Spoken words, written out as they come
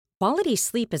Quality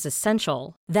sleep is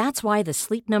essential. That's why the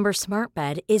Sleep Number Smart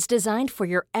Bed is designed for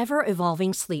your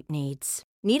ever-evolving sleep needs.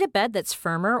 Need a bed that's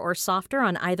firmer or softer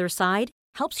on either side?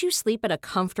 Helps you sleep at a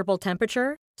comfortable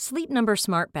temperature? Sleep Number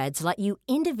Smart Beds let you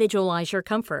individualize your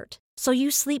comfort, so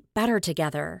you sleep better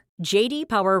together. J.D.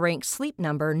 Power ranks Sleep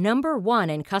Number number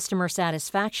one in customer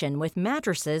satisfaction with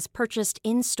mattresses purchased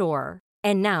in-store.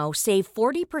 And now, save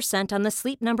 40% on the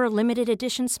Sleep Number Limited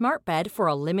Edition Smart Bed for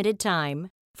a limited time.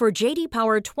 For J.D.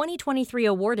 Power 2023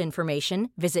 award information,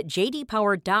 visit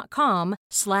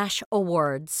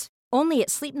jdpower.com/awards. Only at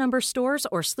Sleep Number stores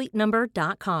or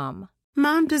sleepnumber.com.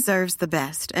 Mom deserves the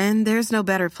best, and there's no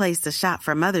better place to shop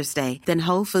for Mother's Day than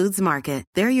Whole Foods Market.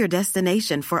 They're your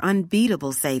destination for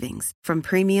unbeatable savings, from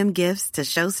premium gifts to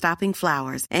show-stopping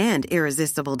flowers and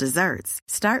irresistible desserts.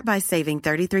 Start by saving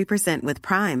 33% with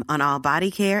Prime on all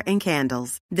body care and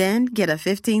candles. Then get a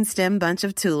 15-stem bunch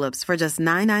of tulips for just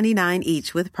 $9.99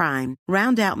 each with Prime.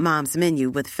 Round out Mom's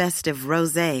menu with festive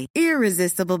rosé,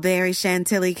 irresistible berry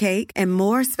chantilly cake, and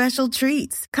more special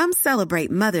treats. Come celebrate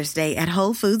Mother's Day at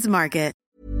Whole Foods Market.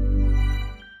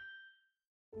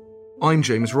 I'm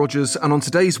James Rogers, and on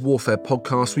today's Warfare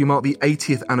podcast, we mark the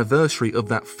 80th anniversary of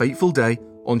that fateful day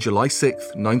on July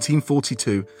 6th,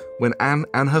 1942, when Anne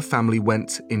and her family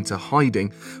went into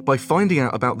hiding by finding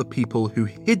out about the people who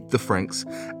hid the Franks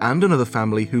and another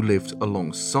family who lived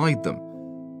alongside them.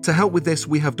 To help with this,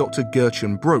 we have Dr.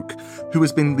 Gertjan Broek, who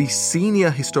has been the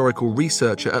senior historical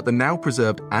researcher at the now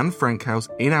preserved Anne Frank House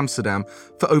in Amsterdam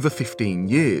for over 15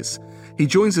 years. He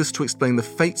joins us to explain the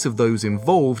fates of those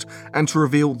involved and to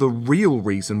reveal the real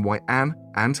reason why Anne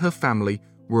and her family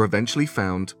were eventually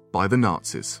found by the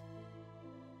Nazis.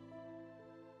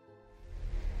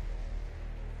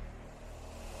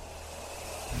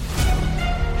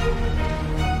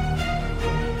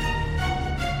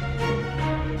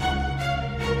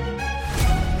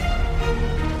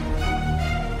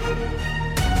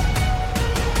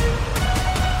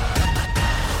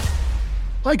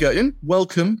 Hi Gertjan,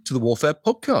 welcome to the Warfare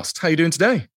Podcast. How are you doing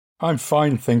today? I'm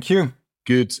fine, thank you.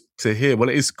 Good to hear. Well,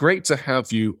 it is great to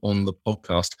have you on the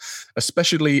podcast,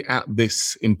 especially at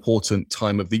this important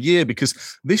time of the year,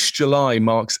 because this July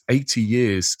marks 80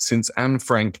 years since Anne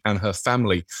Frank and her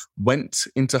family went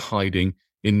into hiding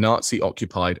in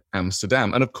Nazi-occupied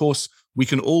Amsterdam. And of course, we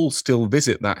can all still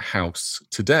visit that house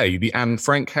today, the Anne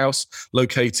Frank House,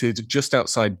 located just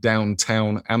outside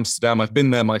downtown Amsterdam. I've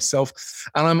been there myself,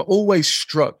 and I'm always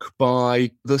struck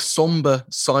by the somber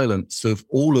silence of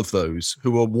all of those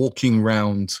who are walking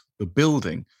around the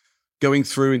building, going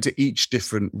through into each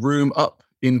different room, up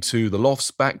into the lofts,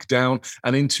 back down,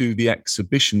 and into the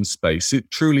exhibition space.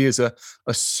 It truly is a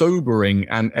sobering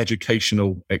and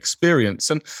educational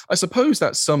experience. And I suppose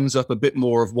that sums up a bit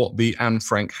more of what the Anne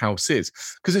Frank House is,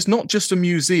 because it's not just a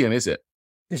museum, is it?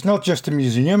 It's not just a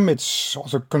museum, it's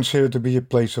also considered to be a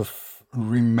place of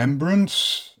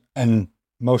remembrance. And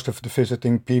most of the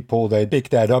visiting people, they pick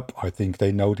that up. I think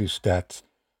they notice that.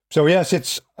 So yes,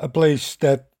 it's a place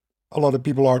that a lot of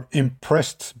people are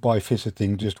impressed by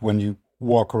visiting just when you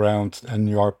walk around and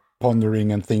you are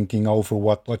pondering and thinking over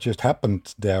what just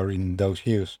happened there in those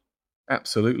years.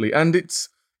 Absolutely. And it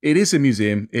is a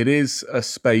museum. It is a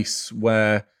space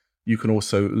where you can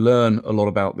also learn a lot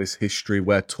about this history,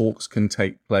 where talks can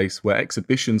take place, where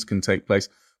exhibitions can take place.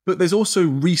 But there's also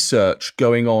research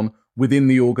going on within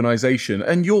the organization.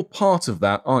 And you're part of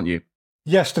that, aren't you?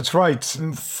 Yes, that's right.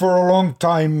 For a long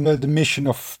time, the mission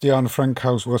of the Anne Frank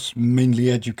House was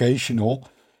mainly educational.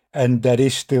 And that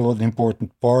is still an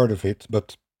important part of it.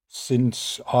 But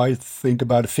since I think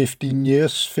about 15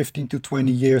 to 20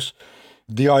 years,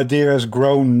 the idea has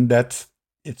grown that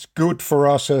it's good for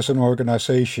us as an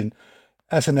organization,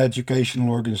 as an educational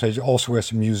organization, also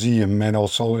as a museum and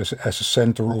also as a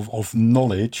center of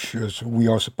knowledge. As we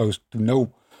are supposed to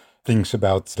know things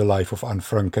about the life of Anne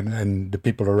Frank and the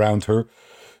people around her.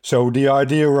 So the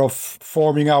idea of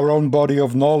forming our own body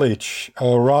of knowledge,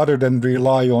 rather than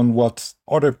rely on what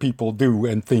other people do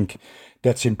and think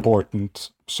that's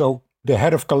important. So the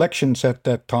head of collections at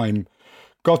that time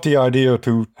got the idea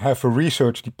to have a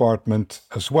research department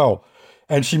as well.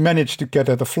 And she managed to get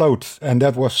it afloat. And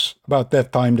that was about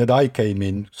that time that I came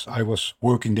in. I was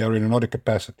working there in another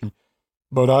capacity.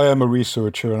 But I am a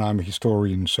researcher and I'm a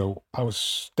historian. So I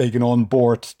was taken on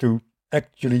board to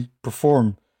actually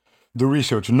perform the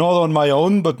research, not on my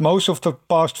own, but most of the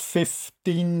past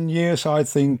 15 years, I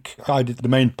think I did the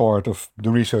main part of the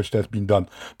research that's been done.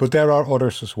 But there are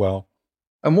others as well.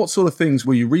 And what sort of things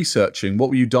were you researching? What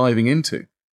were you diving into?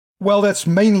 Well, that's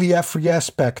mainly every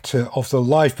aspect of the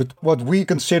life, but what we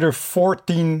consider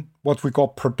 14, what we call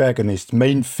protagonists,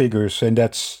 main figures, and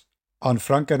that's Anne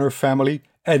Frank and her family,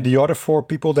 and the other 4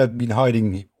 people that had been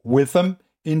hiding with them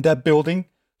in that building.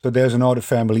 So there's another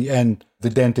family and the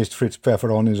dentist Fritz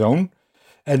Pfeffer on his own.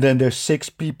 And then there's 6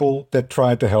 people that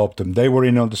tried to help them. They were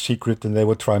in on the secret and they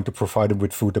were trying to provide them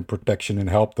with food and protection and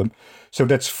help them. So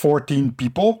that's 14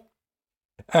 people.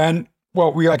 And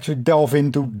well, we actually delve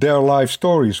into their life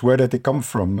stories. Where did they come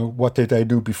from? What did they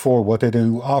do before? What did they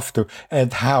do after?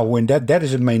 And how? And that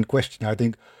is the main question, I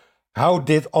think. How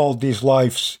did all these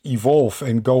lives evolve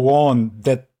and go on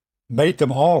that made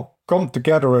them all come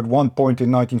together at one point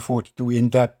in 1942 in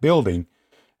that building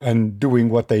and doing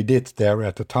what they did there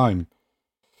at the time?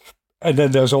 And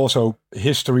then there's also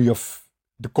history of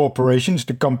the corporations,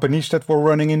 the companies that were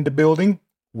running in the building,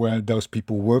 where those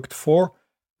people worked for.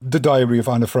 The diary of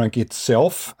Anne Frank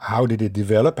itself. How did it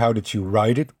develop? How did she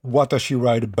write it? What does she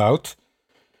write about?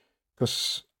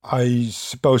 Because I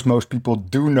suppose most people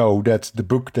do know that the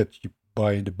book that you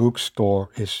buy in the bookstore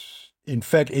is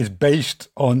based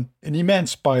on an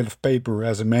immense pile of paper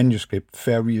as a manuscript,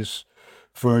 various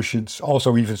versions,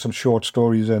 also even some short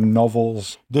stories and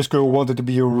novels. This girl wanted to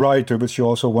be a writer, but she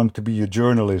also wanted to be a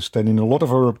journalist. And in a lot of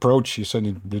her approaches and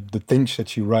in the things that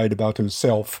she writes about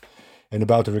herself and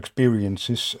about her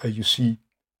experiences, you see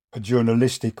a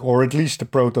journalistic, or at least a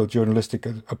proto-journalistic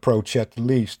approach at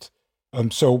least.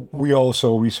 So we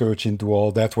also research into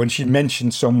all that. When she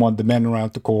mentions someone, the man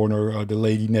around the corner, or the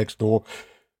lady next door,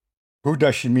 who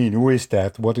does she mean? Who is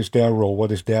that? What is their role?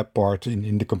 What is their part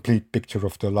in the complete picture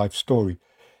of the life story?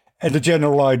 And the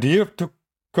general idea, to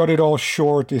cut it all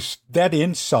short, is that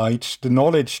insights, the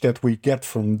knowledge that we get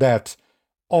from that,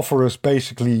 offer us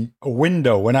basically a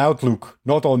window, an outlook,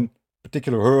 not on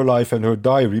particular her life and her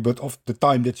diary, but of the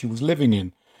time that she was living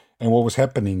in and what was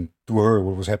happening to her,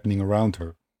 what was happening around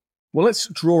her. Well, let's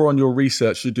draw on your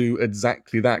research to do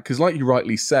exactly that, because like you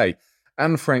rightly say,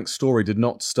 Anne Frank's story did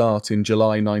not start in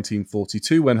July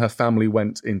 1942 when her family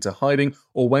went into hiding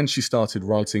or when she started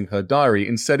writing her diary.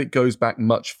 Instead, it goes back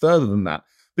much further than that,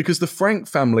 because the Frank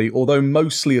family, although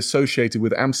mostly associated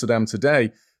with Amsterdam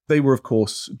today, they were, of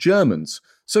course, Germans.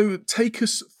 So take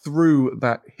us through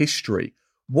that history.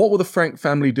 What were the Frank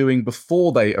family doing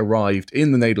before they arrived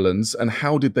in the Netherlands, and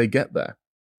how did they get there?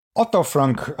 Otto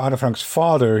Frank, Anne Frank's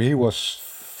father, he was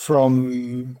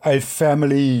from a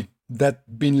family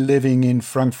that been living in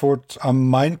Frankfurt am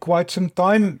Main quite some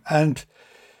time, and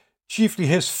chiefly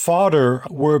his father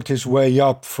worked his way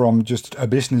up from just a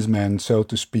businessman, so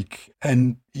to speak,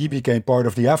 and he became part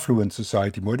of the affluent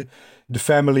society more. The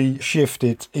family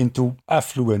shifted into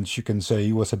affluence, you can say.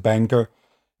 He was a banker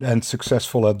and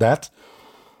successful at that.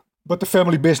 But the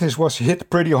family business was hit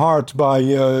pretty hard by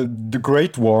the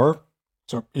Great War.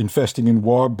 So investing in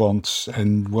war bonds,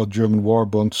 and well, German war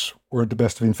bonds were the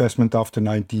best of investment after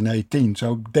 1918.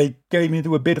 So they came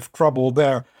into a bit of trouble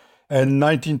there. And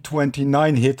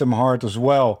 1929 hit them hard as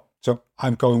well. So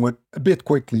I'm going with a bit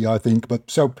quickly, I think. But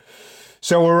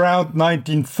so around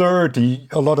 1930,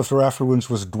 a lot of their affluence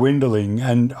was dwindling.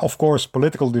 And of course,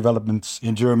 political developments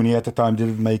in Germany at the time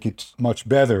didn't make it much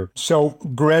better. So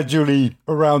gradually,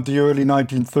 around the early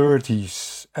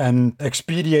 1930s, and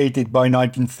expedited by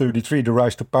 1933, the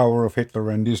rise to power of Hitler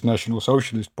and his National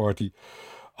Socialist Party,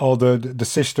 all the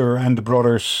sister and the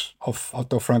brothers of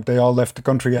Otto Frank, they all left the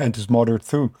country, and his mother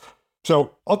too.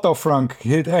 So Otto Frank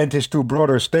and his 2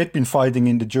 brothers, they'd been fighting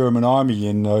in the German army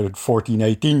in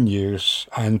 14-18 years,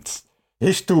 and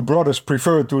his 2 brothers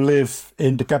preferred to live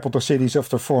in the capital cities of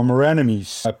their former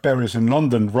enemies, Paris and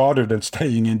London, rather than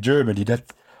staying in Germany.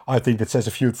 I think that says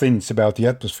a few things about the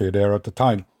atmosphere there at the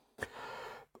time.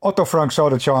 Otto Frank saw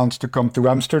the chance to come to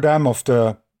Amsterdam, of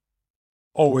the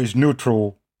always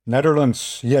neutral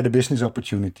Netherlands. He had a business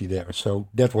opportunity there, so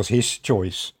that was his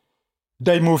choice.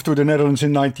 They moved to the Netherlands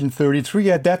in 1933.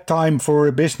 At that time, for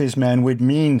a businessman with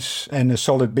means and a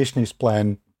solid business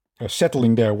plan,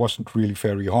 settling there wasn't really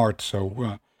very hard.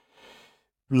 So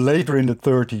later in the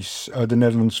 30s, the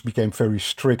Netherlands became very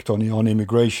strict on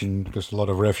immigration, because a lot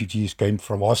of refugees came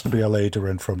from Austria later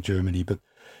and from Germany. But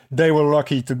they were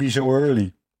lucky to be so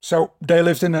early. So they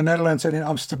lived in the Netherlands and in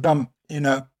Amsterdam, in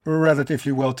a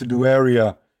relatively well-to-do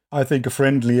area. I think a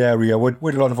friendly area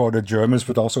with a lot of other Germans,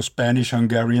 but also Spanish,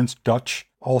 Hungarians, Dutch,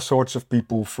 all sorts of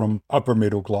people from upper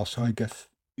middle class, I guess.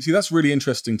 You see, that's really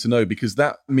interesting to know, because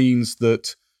that means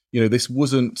that, this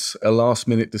wasn't a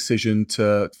last-minute decision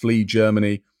to flee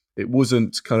Germany. It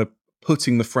wasn't kind of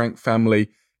putting the Frank family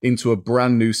into a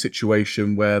brand new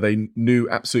situation where they knew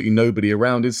absolutely nobody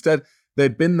around. Instead,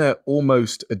 they'd been there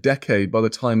almost a decade by the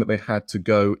time that they had to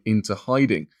go into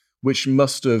hiding, which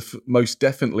must have most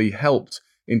definitely helped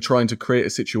in trying to create a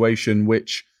situation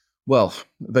which, well,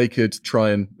 they could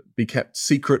try and be kept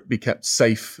secret, be kept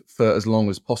safe for as long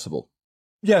as possible.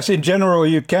 Yes, in general,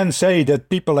 you can say that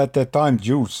people at that time,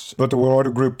 Jews, but there were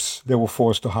other groups that were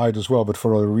forced to hide as well, but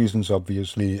for other reasons,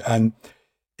 obviously. And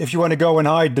if you want to go and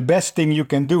hide, the best thing you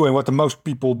can do, and what the most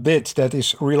people did, that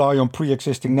is rely on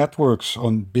pre-existing networks,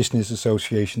 on business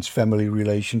associations, family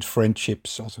relations,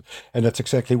 friendships. Also. And that's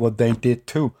exactly what they did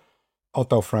too.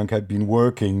 Otto Frank had been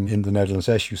working in the Netherlands,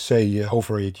 as you say,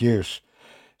 over 8 years.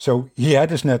 So he had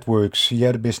his networks, he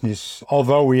had a business,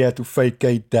 although he had to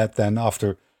vacate that then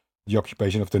after the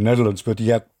occupation of the Netherlands, but he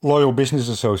had loyal business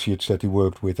associates that he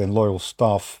worked with and loyal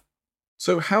staff.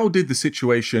 So how did the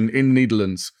situation in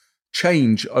Netherlands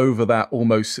change over that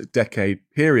almost decade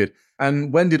period?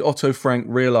 And when did Otto Frank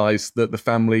realize that the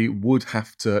family would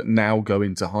have to now go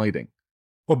into hiding?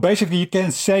 Well, basically, you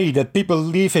can say that people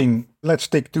leaving, let's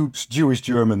take two Jewish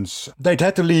Germans, they'd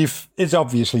had to leave. It's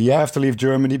obviously, you have to leave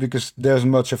Germany because there's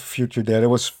much of a future there. There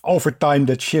was over time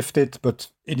that shifted, but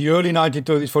in the early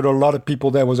 1930s, for a lot of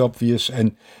people, that was obvious,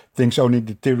 and things only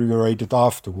deteriorated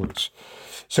afterwards.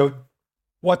 So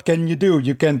what can you do?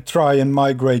 You can try and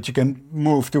migrate. You can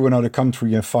move to another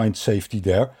country and find safety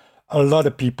there. A lot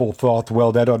of people thought,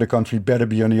 well, that other country better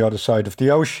be on the other side of the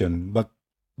ocean, but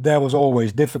that was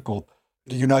always difficult.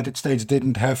 The United States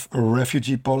didn't have a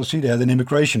refugee policy, they had an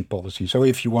immigration policy. So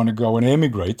if you want to go and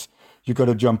immigrate, you got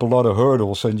to jump a lot of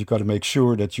hurdles and you got to make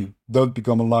sure that you don't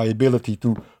become a liability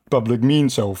to public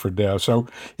means over there. So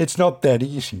it's not that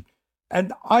easy.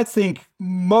 And I think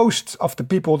most of the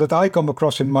people that I come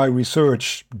across in my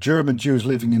research, German Jews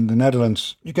living in the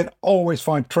Netherlands, you can always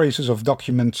find traces of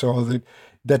documents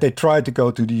that they tried to go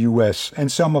to the US.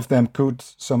 And some of them could,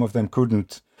 some of them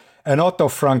couldn't. And Otto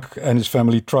Frank and his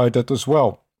family tried that as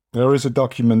well. There is a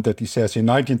document that he says, in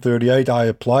 1938, I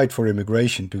applied for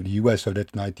immigration to the US, so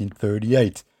that's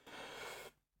 1938.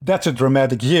 That's a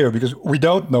dramatic year because we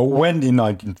don't know when in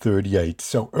 1938.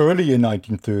 So early in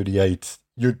 1938,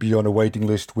 you'd be on a waiting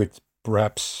list with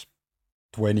perhaps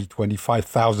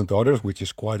 25,000 others, which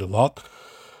is quite a lot.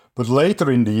 But later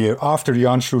in the year, after the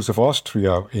Anschluss of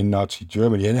Austria in Nazi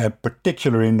Germany, and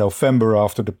particularly in November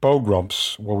after the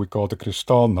pogroms, what we call the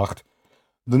Kristallnacht,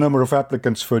 the number of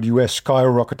applicants for the US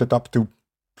skyrocketed up to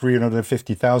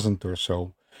 350,000 or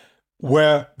so,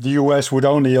 where the US would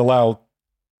only allow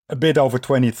a bit over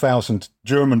 20,000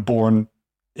 German-born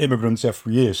immigrants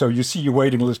every year. So you see a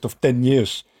waiting list of 10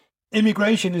 years.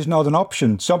 Immigration is not an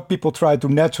option. Some people try to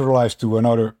naturalize to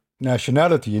another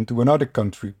nationality, into another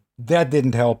country. That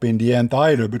didn't help in the end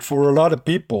either. But for a lot of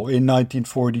people in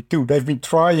 1942, they've been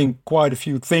trying quite a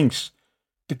few things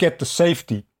to get to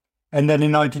safety. And then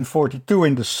in 1942,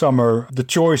 in the summer, the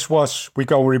choice was we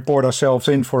go report ourselves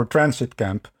in for a transit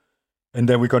camp. And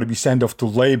then we're going to be sent off to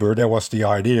labor. That was the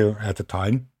idea at the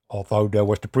time, although there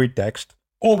was the pretext.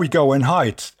 Or we go and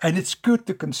hide. And it's good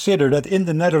to consider that in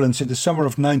the Netherlands in the summer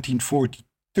of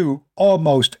 1942,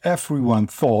 almost everyone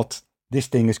thought this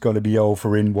thing is going to be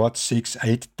over in 6,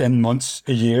 8, 10 months,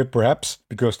 a year perhaps,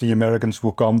 because the Americans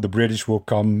will come, the British will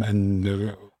come,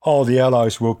 and all the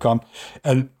allies will come,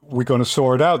 and we're going to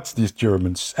sort out these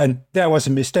Germans. And that was a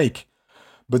mistake.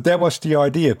 But that was the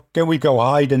idea. Can we go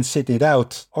hide and sit it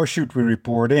out, or should we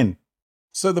report in?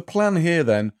 So the plan here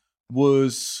then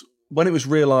was, when it was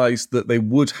realised that they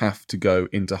would have to go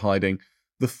into hiding,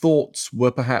 the thoughts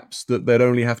were perhaps that they'd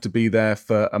only have to be there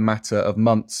for a matter of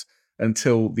months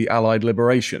until the Allied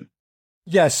liberation.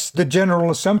 Yes, the general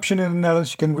assumption in the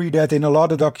Netherlands, you can read that in a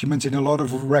lot of documents, in a lot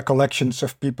of recollections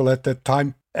of people at that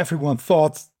time. Everyone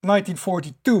thought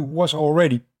 1942 was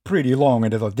already pretty long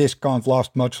and that this can't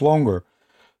last much longer.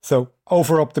 So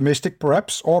over-optimistic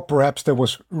perhaps, or perhaps there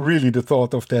was really the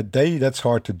thought of that day. That's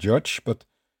hard to judge, but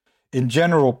in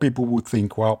general, people would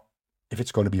think, well, if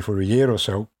it's going to be for a year or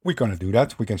so, we're going to do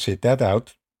that. We can sit that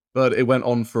out. But it went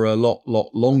on for a lot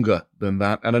longer than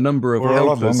that, and a number of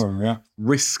helpers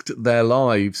risked their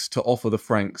lives to offer the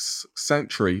Franks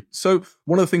sanctuary. So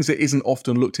one of the things that isn't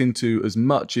often looked into as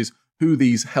much is who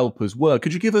these helpers were.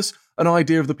 Could you give us an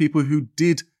idea of the people who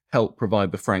did help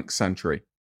provide the Franks sanctuary?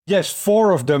 Yes,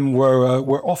 4 of them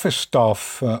were office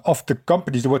staff of the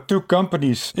companies. There were 2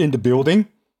 companies in the building.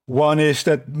 One is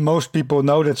that most people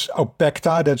know, that's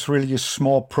Opekta. That's really a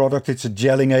small product. It's a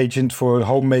gelling agent for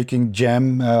homemaking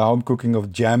jam, home cooking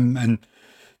of jam. And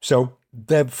so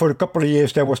for a couple of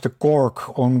years, there was the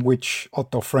cork on which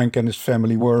Otto Frank and his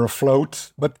family were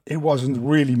afloat. But it wasn't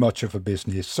really much of a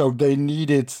business. So they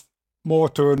needed more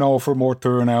turnover, more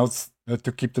turnout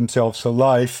to keep themselves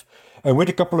alive. And with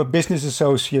a couple of business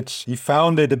associates, he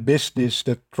founded a business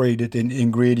that traded in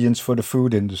ingredients for the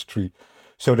food industry.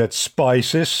 So that's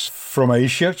spices from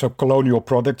Asia, so colonial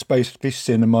products, basically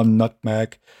cinnamon,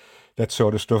 nutmeg, that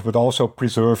sort of stuff, but also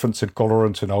preservatives and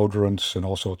colorants and odorants and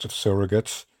all sorts of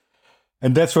surrogates.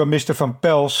 And that's where Mr. Van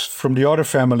Pels from the other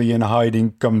family in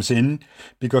hiding comes in,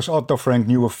 because Otto Frank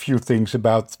knew a few things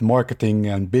about marketing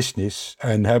and business.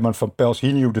 And Herman Van Pels,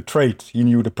 he knew the trade, he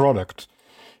knew the product.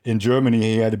 In Germany,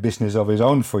 he had a business of his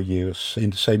own for years in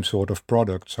the same sort of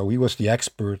product. So he was the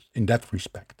expert in that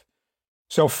respect.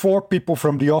 So 4 people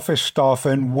from the office staff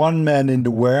and 1 man in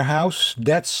the warehouse.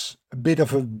 That's a bit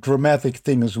of a dramatic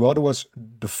thing as well. There was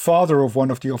the father of one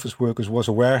of the office workers was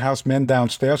a warehouse man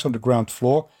downstairs on the ground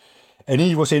floor. And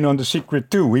he was in on the secret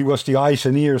too. He was the eyes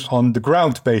and ears on the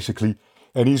ground, basically.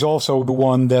 And he's also the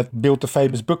one that built the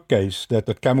famous bookcase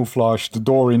that camouflaged the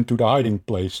door into the hiding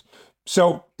place.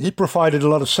 So he provided a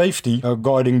lot of safety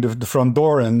guarding the front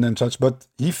door and such. But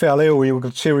he fell ill. He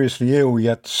got seriously ill. He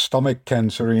had stomach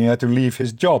cancer and he had to leave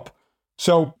his job.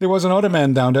 So there was another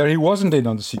man down there. He wasn't in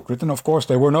on the secret. And of course,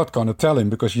 they were not going to tell him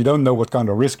because you don't know what kind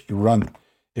of risk you run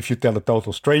if you tell a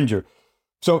total stranger.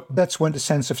 So that's when the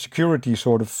sense of security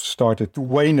sort of started to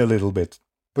wane a little bit.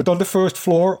 But on the first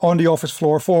floor, on the office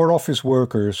floor, 4 office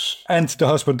workers and the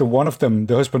husband of one of them,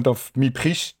 the husband of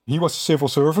Miep, he was a civil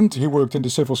servant. He worked in the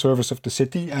civil service of the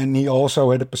city and he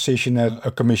also had a position as a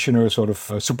commissioner, sort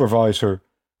of a supervisor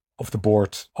of the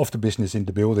board of the business in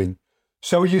the building.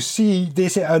 So you see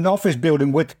this an office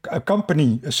building with a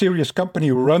company, a serious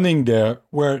company running there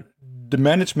where the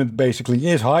management basically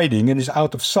is hiding and is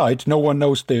out of sight. No one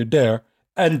knows they're there.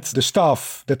 And the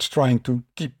staff that's trying to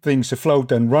keep things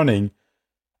afloat and running.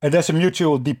 And there's a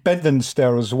mutual dependence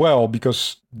there as well,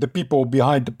 because the people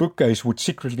behind the bookcase would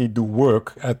secretly do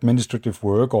work, administrative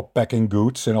work or packing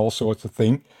goods and all sorts of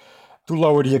things, to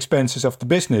lower the expenses of the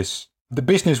business. The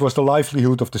business was the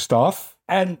livelihood of the staff,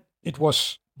 and it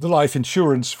was the life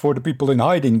insurance for the people in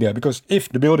hiding there, because if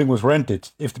the building was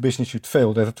rented, if the business should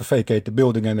fail, they had to vacate the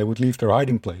building and they would leave their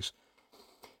hiding place.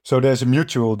 So there's a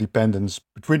mutual dependence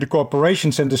between the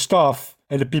corporations and the staff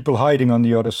and the people hiding on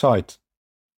the other side.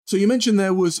 So you mentioned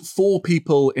there was 4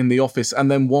 people in the office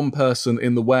and then 1 person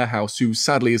in the warehouse who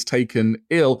sadly is taken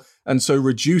ill and so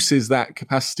reduces that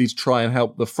capacity to try and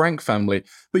help the Frank family.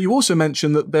 But you also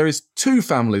mentioned that there is 2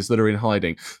 families that are in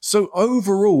hiding. So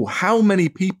overall, how many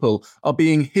people are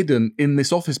being hidden in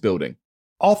this office building?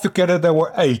 Altogether, there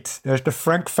were 8. There's the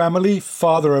Frank family,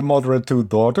 father and mother and 2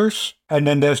 daughters. And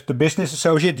then there's the business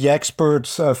associate, the expert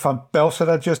Van Pels that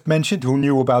I just mentioned, who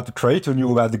knew about the trade, who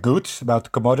knew about the goods, about the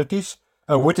commodities,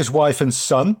 with his wife and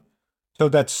son. So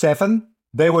that's 7.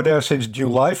 They were there since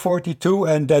July 42.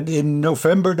 And then in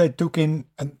November, they took in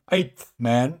an 8th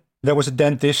man. There was a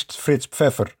dentist, Fritz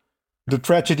Pfeffer. The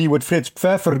tragedy with Fritz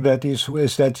Pfeffer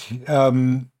is that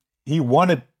he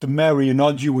wanted to marry a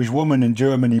non-Jewish woman in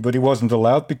Germany, but he wasn't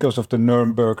allowed because of the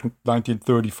Nuremberg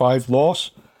 1935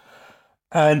 laws.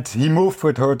 And he moved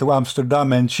with her to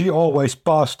Amsterdam, and she always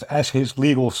passed as his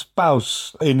legal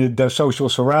spouse in their social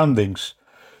surroundings.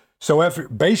 So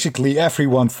basically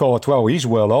everyone thought, well, he's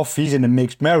well off, he's in a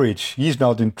mixed marriage, he's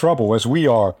not in trouble as we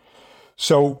are.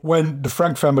 So when the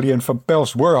Frank family and Van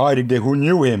Pels were hiding there, who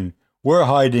knew him, were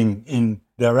hiding in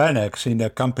their annex, in their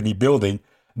company building,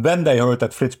 then they heard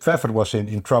that Fritz Pfeffer was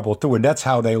in trouble too, and that's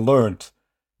how they learned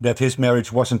that his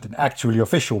marriage wasn't an actually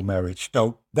official marriage.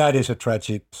 So that is a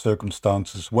tragic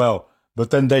circumstance as well.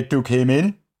 But then they took him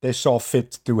in. They saw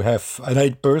fit to have an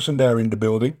 8th person there in the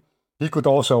building. He could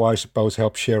also, I suppose,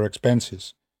 help share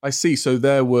expenses. I see. So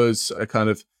there was a kind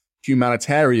of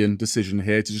humanitarian decision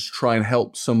here to just try and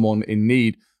help someone in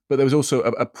need. But there was also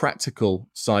a practical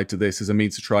side to this as a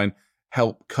means to try and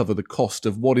help cover the cost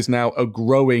of what is now a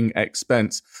growing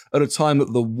expense at a time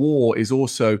that the war is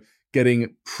also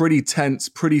getting pretty tense,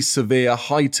 pretty severe,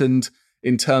 heightened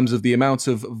in terms of the amount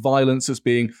of violence that's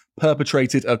being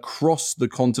perpetrated across the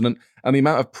continent and the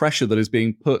amount of pressure that is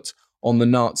being put on the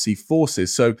Nazi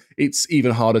forces. So it's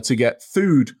even harder to get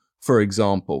food, for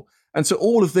example. And so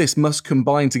all of this must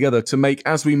combine together to make,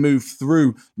 as we move through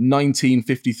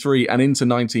 1953 and into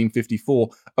 1954,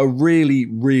 a really,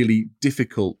 really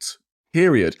difficult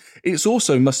period. It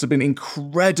also must have been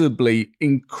incredibly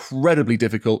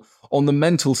difficult on the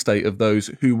mental state of those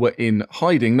who were in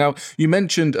hiding. Now, you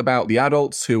mentioned about the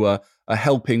adults who are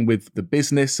helping with the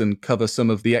business and cover some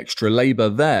of the extra labor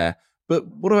there. But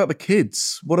what about the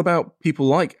kids? What about people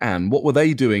like Anne? What were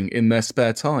they doing in their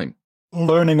spare time?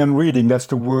 Learning and reading, that's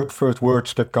the first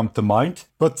words that come to mind.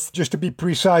 But just to be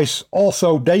precise,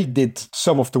 also they did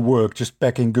some of the work, just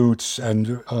packing goods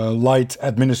and light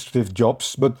administrative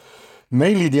jobs. But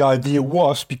mainly the idea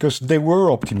was because they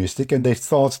were optimistic and they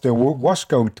thought there was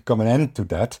going to come an end to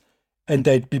that and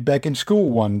they'd be back in school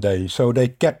one day. So they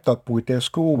kept up with their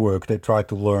schoolwork. They tried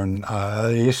to learn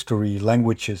history,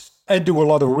 languages, and do a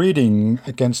lot of reading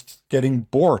against getting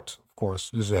bored, of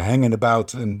course. Just hanging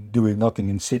about and doing nothing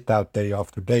and sit out day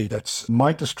after day. That's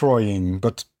mind destroying.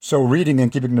 But so reading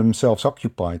and keeping themselves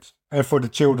occupied. And for the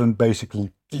children,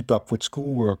 basically keep up with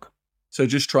schoolwork. So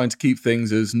just trying to keep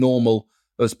things as normal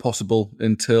as possible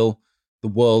until the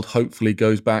world hopefully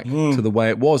goes back to the way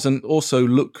it was, and also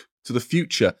look to the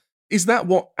future. Is that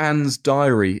what Anne's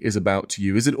diary is about to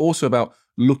you? Is it also about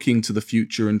looking to the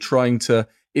future and trying to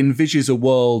envisage a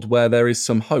world where there is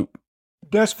some hope?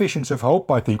 There's visions of hope,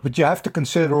 I think, but you have to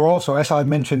consider also, as I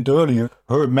mentioned earlier,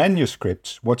 her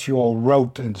manuscripts, what she all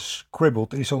wrote and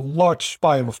scribbled, is a large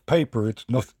pile of paper. It's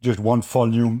not just one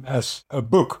volume as a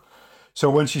book. So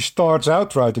when she starts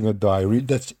out writing a diary,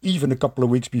 that's even a couple of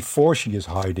weeks before she is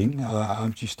hiding.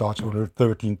 She starts on her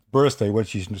 13th birthday when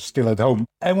she's still at home.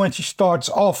 And when she starts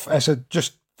off as a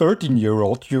just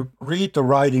 13-year-old, you read the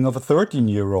writing of a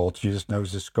 13-year-old. She just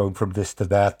knows it's going from this to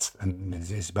that, and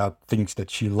it's about things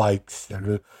that she likes.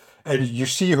 And you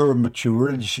see her mature,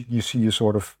 and you see a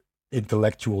sort of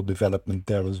intellectual development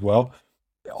there as well.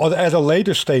 At a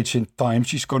later stage in time,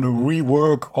 she's going to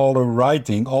rework all her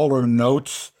writing, all her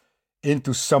notes,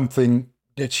 into something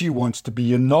that she wants to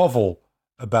be a novel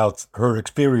about her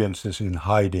experiences in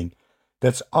hiding.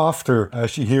 That's after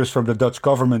she hears from the Dutch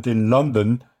government in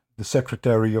London, the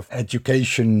Secretary of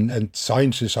Education and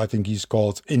Sciences, I think he's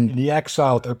called, in the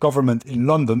exiled government in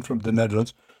London from the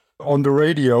Netherlands, on the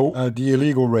radio, the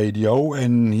illegal radio,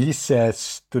 and he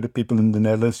says to the people in the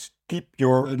Netherlands, keep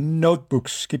your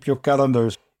notebooks, keep your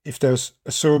calendars. If there's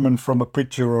a sermon from a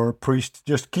preacher or a priest,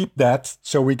 just keep that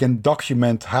so we can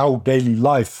document how daily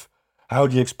life, how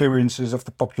the experiences of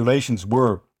the populations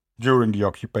were during the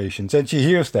occupations. And she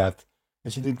hears that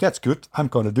and she thinks, that's good, I'm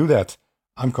going to do that.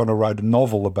 I'm going to write a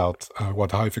novel about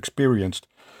what I've experienced.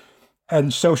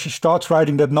 And so she starts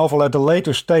writing that novel at a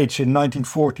later stage in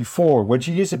 1944, when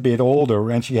she is a bit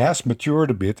older and she has matured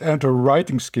a bit and her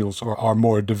writing skills are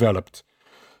more developed.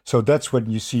 So that's when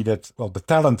you see that, well, the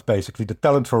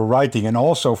talent for writing and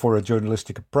also for a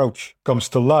journalistic approach comes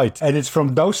to light. And it's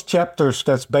from those chapters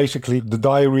that's basically the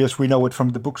diary as we know it from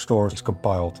the bookstores is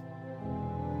compiled.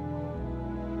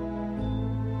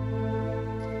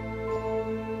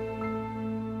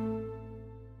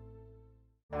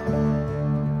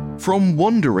 From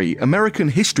Wondery, American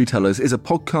History Tellers is a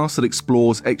podcast that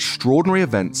explores extraordinary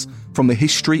events from the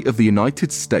history of the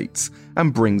United States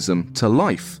and brings them to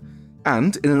life.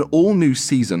 And in an all-new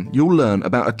season, you'll learn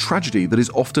about a tragedy that is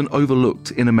often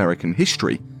overlooked in American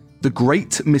history, the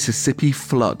Great Mississippi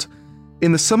Flood.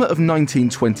 In the summer of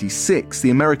 1926,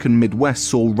 the American Midwest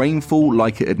saw rainfall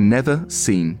like it had never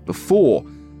seen before,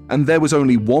 and there was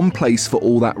only one place for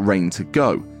all that rain to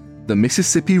go, the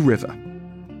Mississippi River.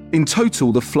 In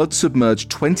total, the flood submerged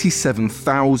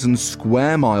 27,000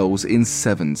 square miles in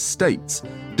 7 states,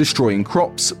 destroying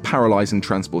crops, paralyzing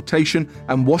transportation,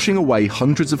 and washing away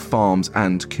hundreds of farms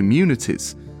and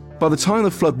communities. By the time the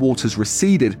floodwaters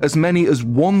receded, as many as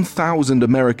 1,000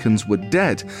 Americans were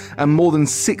dead, and more than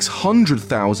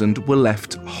 600,000 were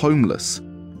left homeless.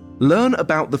 Learn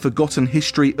about the forgotten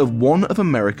history of one of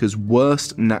America's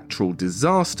worst natural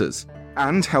disasters,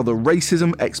 and how the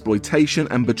racism, exploitation,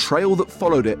 and betrayal that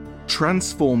followed it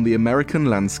transformed the American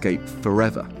landscape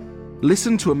forever.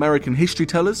 Listen to American History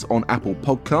Tellers on Apple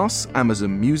Podcasts,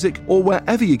 Amazon Music, or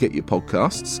wherever you get your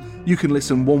podcasts. You can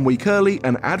listen 1 week early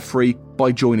and ad-free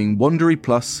by joining Wondery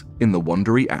Plus in the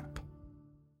Wondery app.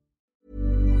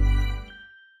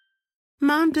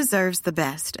 Mom deserves the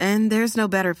best, and there's no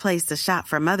better place to shop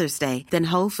for Mother's Day than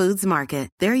Whole Foods Market.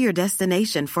 They're your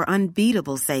destination for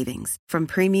unbeatable savings, from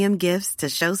premium gifts to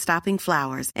show-stopping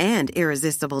flowers and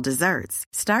irresistible desserts.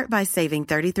 Start by saving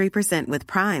 33% with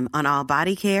Prime on all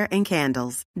body care and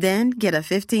candles. Then get a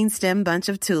 15-stem bunch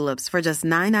of tulips for just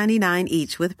 $9.99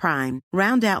 each with Prime.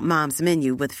 Round out Mom's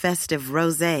menu with festive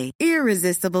rosé,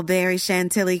 irresistible berry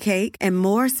chantilly cake, and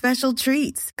more special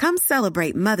treats. Come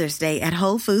celebrate Mother's Day at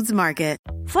Whole Foods Market.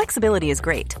 Flexibility is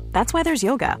great. That's why there's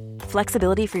yoga.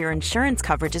 Flexibility for your insurance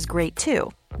coverage is great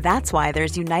too. That's why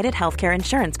there's United Healthcare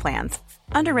Insurance Plans.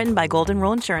 Underwritten by Golden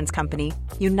Rule Insurance Company,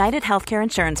 United Healthcare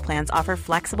Insurance Plans offer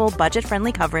flexible,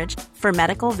 budget-friendly coverage for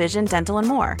medical, vision, dental, and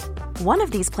more. One of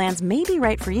these plans may be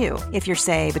right for you if you're,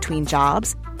 say, between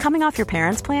jobs, coming off your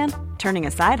parents' plan, turning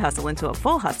a side hustle into a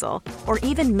full hustle, or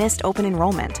even missed open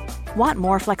enrollment. Want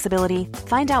more flexibility?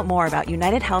 Find out more about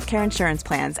United Healthcare Insurance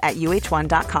Plans at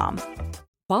uh1.com.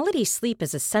 Quality sleep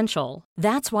is essential.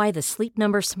 That's why the Sleep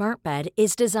Number Smart Bed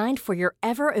is designed for your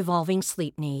ever-evolving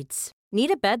sleep needs.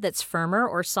 Need a bed that's firmer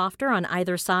or softer on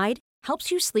either side? Helps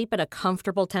you sleep at a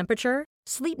comfortable temperature?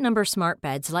 Sleep Number Smart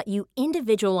Beds let you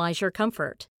individualize your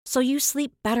comfort so you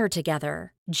sleep better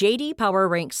together. JD Power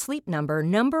ranks Sleep Number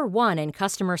number 1 in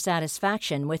customer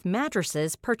satisfaction with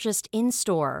mattresses purchased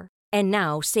in-store. And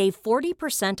now save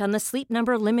 40% on the Sleep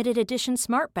Number limited edition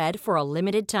smart bed for a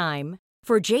limited time.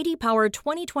 For JD Power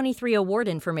 2023 award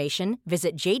information,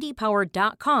 visit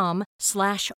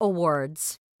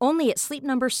jdpower.com/awards. Only at Sleep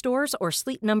Number stores or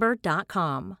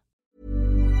sleepnumber.com.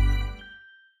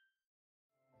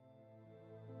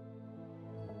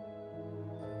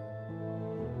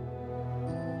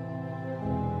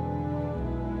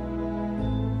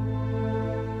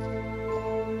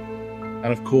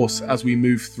 And of course, as we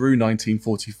move through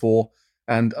 1944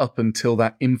 and up until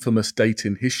that infamous date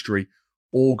in history,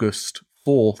 August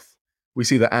 4th, we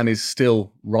see that Anne is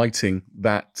still writing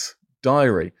that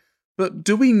diary. But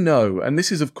do we know, and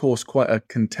this is of course quite a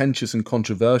contentious and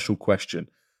controversial question,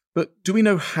 but do we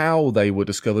know how they were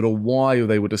discovered or why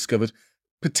they were discovered,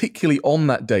 particularly on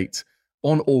that date,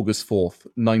 on August 4th,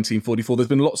 1944? There's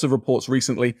been lots of reports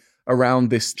recently around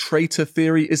this traitor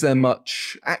theory. Is there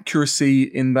much accuracy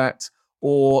in that?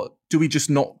 Or do we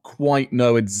just not quite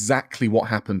know exactly what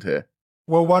happened here?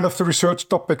 Well, one of the research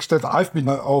topics that I've been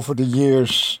over the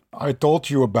years I told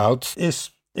you about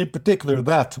is in particular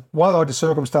that what are the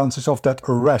circumstances of that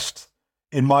arrest?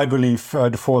 In my belief,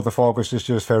 the 4th of August is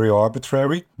just very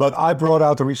arbitrary. But I brought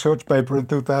out a research paper in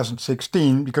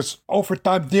 2016 because over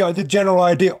time, the general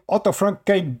idea, Otto Frank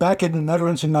came back in the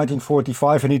Netherlands in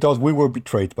 1945 and he thought we were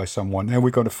betrayed by someone and we're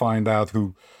going to find out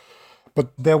who.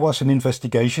 But there was an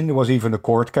investigation. There was even a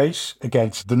court case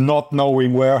against the not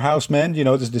knowing warehouseman. You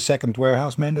know, this is the second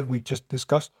warehouseman that we just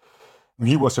discussed.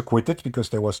 He was acquitted because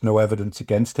there was no evidence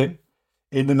against him.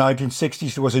 In the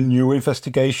 1960s, there was a new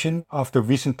investigation after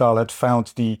Wiesenthal had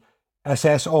found the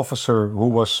SS officer who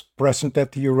was present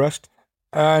at the arrest.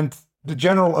 And the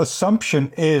general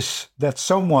assumption is that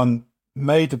someone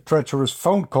made a treacherous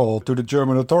phone call to the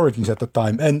German authorities at the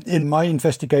time. And in my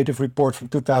investigative report from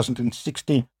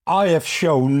 2016, I have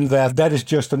shown that that is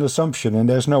just an assumption and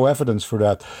there's no evidence for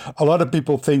that. A lot of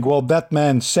people think, well, that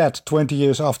man said 20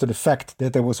 years after the fact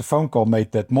that there was a phone call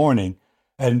made that morning.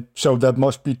 And so that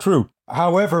must be true.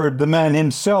 However, the man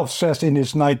himself says in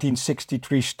his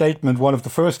 1963 statement, one of the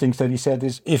first things that he said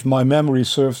is, if my memory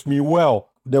serves me well,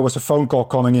 there was a phone call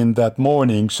coming in that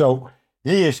morning. So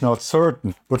he is not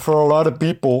certain. But for a lot of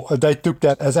people, they took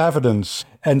that as evidence.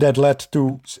 And that led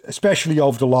to, especially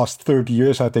over the last 30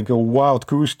 years, I think, a wild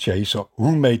goose chase of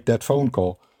who made that phone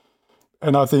call.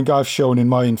 And I think I've shown in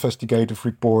my investigative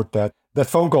report that that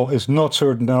phone call is not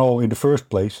certain at all in the first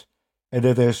place. And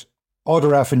that there's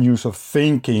other avenues of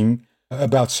thinking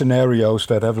about scenarios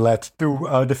that have led to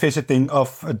the visiting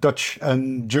of Dutch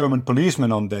and German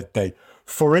policemen on that day.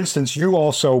 For instance, you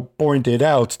also pointed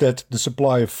out that the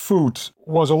supply of food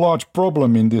was a large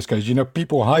problem in this case. You know,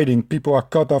 people hiding, people are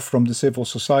cut off from the civil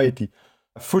society.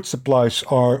 Food supplies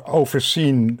are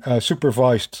overseen,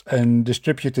 supervised and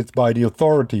distributed by the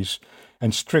authorities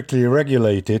and strictly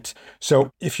regulated.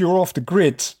 So if you're off the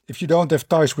grid, if you don't have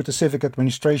ties with the civic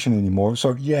administration anymore,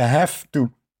 so you have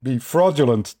to be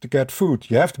fraudulent to get food.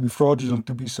 You have to be fraudulent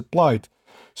to be supplied.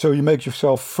 So you make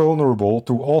yourself vulnerable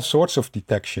to all sorts of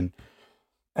detection.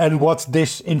 And what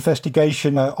this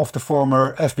investigation of the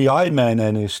former FBI man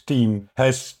and his team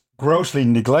has grossly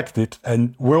neglected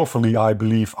and willfully, I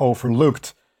believe,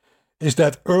 overlooked is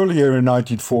that earlier in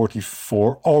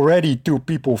 1944, already 2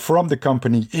 people from the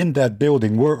company in that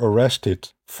building were arrested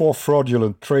for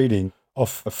fraudulent trading of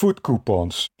food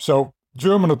coupons. So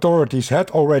German authorities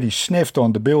had already sniffed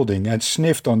on the building and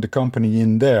sniffed on the company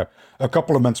in there a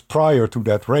couple of months prior to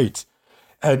that raid.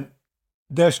 And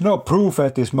there's no proof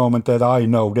at this moment that I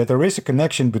know that there is a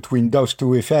connection between those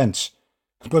 2 events.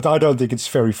 But I don't think it's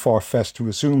very far-fetched to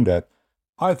assume that.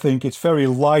 I think it's very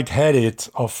light-headed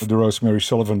of the Rosemary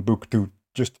Sullivan book to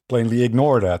just plainly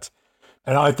ignore that.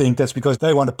 And I think that's because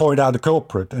they want to point out a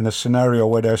culprit in a scenario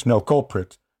where there's no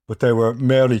culprit. But they were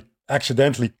merely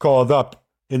accidentally caught up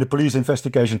in the police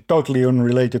investigation, totally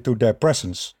unrelated to their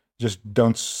presence. Just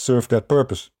don't serve that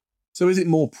purpose. So is it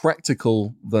more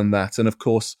practical than that? And of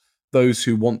course, those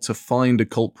who want to find a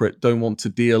culprit don't want to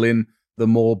deal in the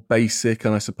more basic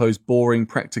and I suppose boring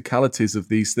practicalities of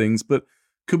these things. But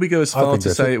could we go as far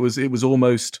to say it was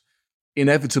almost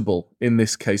inevitable in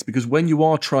this case? Because when you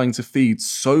are trying to feed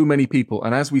so many people,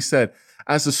 and as we said,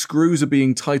 as the screws are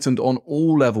being tightened on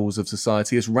all levels of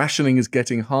society, as rationing is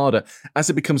getting harder, as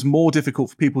it becomes more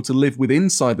difficult for people to live with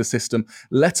inside the system,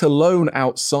 let alone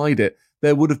outside it,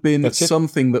 there would have been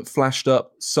something that flashed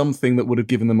up, something that would have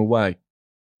given them away.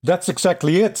 That's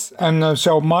exactly it. And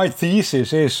so my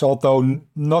thesis is, although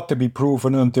not to be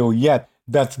proven until yet,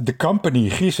 that the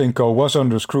company, Gies & Co, was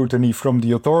under scrutiny from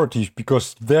the authorities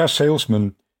because their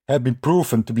salesmen had been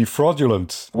proven to be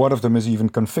fraudulent. One of them is even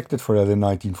convicted for that in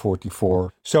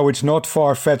 1944. So it's not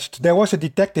far-fetched. There was a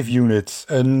detective unit,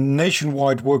 a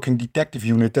nationwide working detective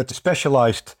unit that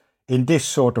specialized in this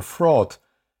sort of fraud.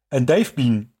 And they've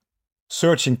been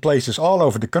searching places all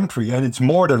over the country, and it's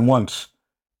more than once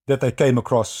that they came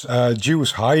across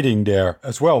Jews hiding there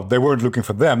as well. They weren't looking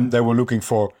for them, they were looking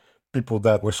for people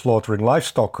that were slaughtering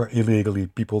livestock illegally,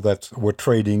 people that were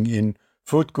trading in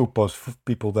food coupons,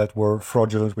 people that were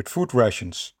fraudulent with food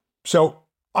rations. So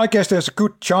I guess there's a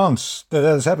good chance that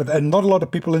has happened. And not a lot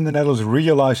of people in the Netherlands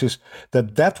realizes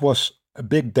that that was a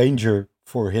big danger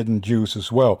for hidden Jews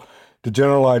as well. The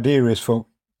general idea is for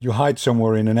you hide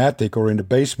somewhere in an attic or in the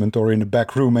basement or in the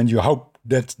back room and you hope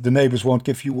that the neighbors won't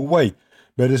give you away.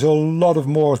 But there's a lot of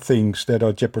more things that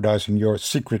are jeopardizing your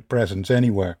secret presence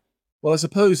anywhere. Well, I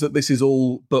suppose that this is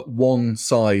all but one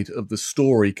side of the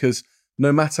story, because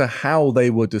no matter how they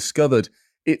were discovered,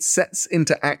 it sets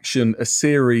into action a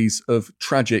series of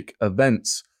tragic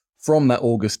events from that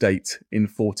August date in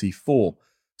 44.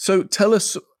 So tell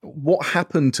us what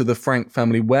happened to the Frank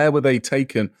family. Where were they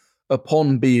taken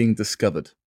upon being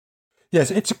discovered? Yes,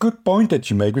 it's a good point that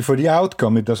you make. For the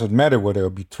outcome, it doesn't matter whether they're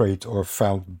betrayed or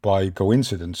found by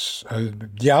coincidence.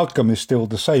 The outcome is still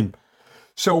the same.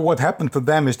 So what happened to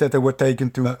them is that they were taken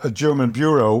to a German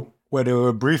bureau where they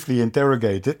were briefly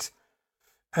interrogated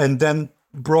and then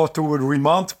brought to a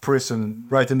remand prison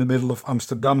right in the middle of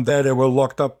Amsterdam. There they were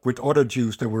locked up with other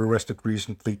Jews that were arrested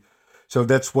recently. So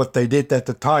that's what they did at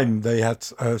the time. They had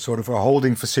sort of a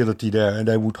holding facility there, and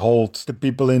they would hold the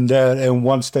people in there. And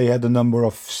once they had a number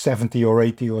of 70 or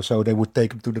 80 or so, they would take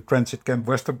them to the transit camp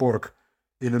Westerbork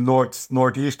in the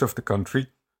northeast of the country.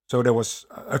 So there was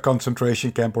a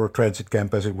concentration camp, or a transit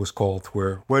camp as it was called,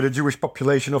 where the Jewish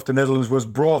population of the Netherlands was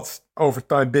brought over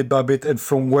time bit by bit, and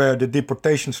from where the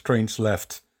deportation trains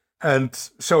left. And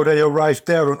so they arrived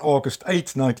there on August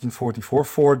 8, 1944,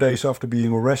 4 days after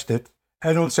being arrested.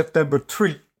 And on September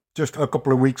 3, just a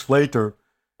couple of weeks later,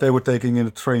 they were taking in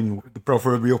a train, the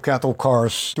proverbial cattle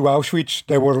cars, to Auschwitz.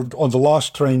 They were on the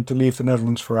last train to leave the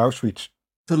Netherlands for Auschwitz.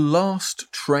 The last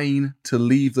train to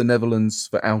leave the Netherlands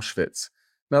for Auschwitz.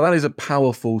 Now, that is a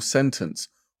powerful sentence.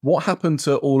 What happened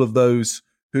to all of those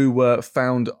who were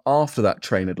found after that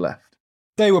train had left?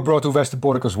 They were brought to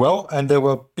Westerbork as well, and there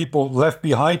were people left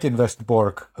behind in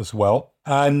Westerbork as well.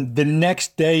 And the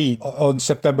next day, on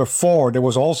September 4, there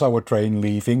was also a train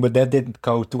leaving, but that didn't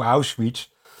go to Auschwitz,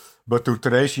 but to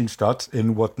Theresienstadt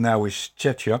in what now is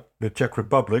Czechia, the Czech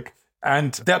Republic.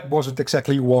 And that wasn't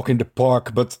exactly a walk in the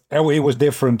park, but it was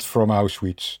different from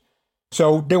Auschwitz.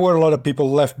 So there were a lot of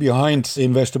people left behind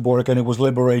in Westerbork, and it was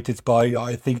liberated by,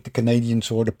 I think, the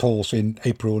Canadians or the Poles in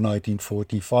April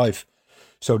 1945.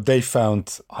 So they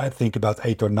found, I think, about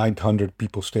 800 or 900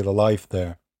 people still alive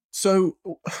there. So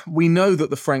we know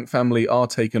that the Frank family are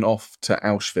taken off to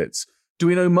Auschwitz. Do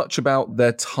we know much about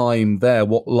their time there,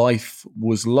 what life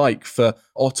was like for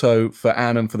Otto, for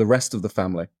Anne, and for the rest of the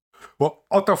family? Well,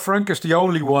 Otto Frank is the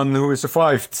only one who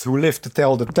survived, who lived to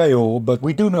tell the tale, but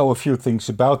we do know a few things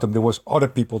about them. There was other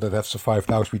people that have survived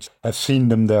Auschwitz, have seen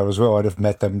them there as well, and have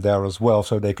met them there as well,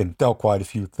 so they can tell quite a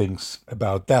few things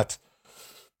about that.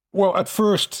 Well, at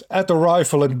first, at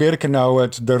arrival at Birkenau,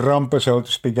 at the Rampe, so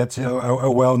to speak, that's a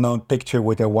well-known picture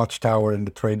with a watchtower and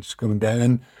the trains coming down.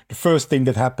 And the first thing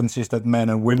that happens is that men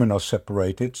and women are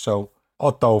separated. So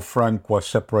Otto Frank was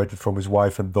separated from his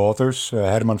wife and daughters.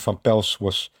 Herman van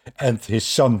Pels and his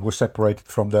son were separated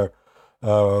from their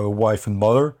wife and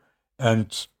mother.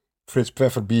 And Fritz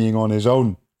Pfeffer, being on his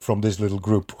own from this little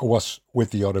group, was with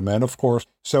the other men, of course.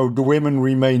 So the women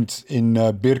remained in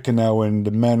Birkenau, and the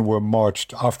men were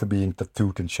marched, after being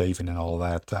tattooed and shaven and all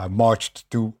that, marched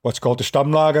to what's called the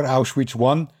Stammlager, Auschwitz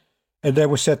I, and they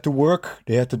were set to work.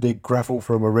 They had to dig gravel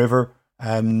from a river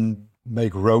and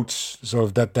make roads, sort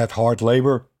of that hard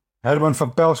labor. Herman van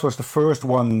Pels was the first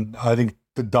one, I think,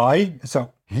 to die.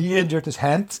 So he injured his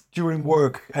hand during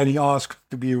work, and he asked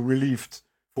to be relieved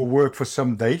for work for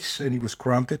some days, and he was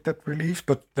granted that relief.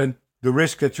 But then the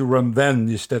risk that you run then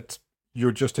is that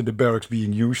you're just in the barracks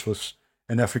being useless,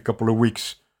 and every couple of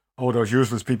weeks all those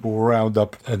useless people were rounded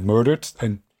up and murdered.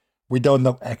 And we don't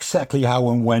know exactly how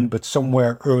and when, but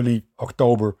somewhere early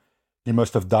October he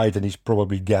must have died, and he's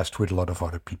probably gassed with a lot of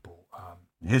other people.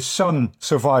 His son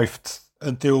survived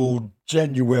until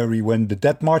January, when the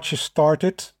death marches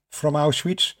started from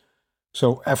Auschwitz.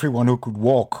 So everyone who could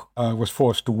walk was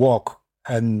forced to walk,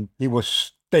 and he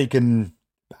was taken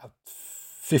about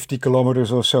 50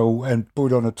 kilometers or so and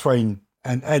put on a train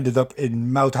and ended up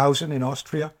in Mauthausen in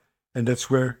Austria. And that's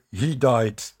where he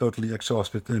died, totally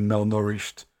exhausted and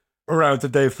malnourished. Around the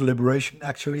day of the liberation,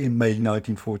 actually, in May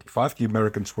 1945, the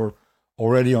Americans were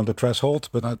already on the threshold,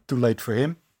 but not too late for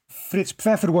him. Fritz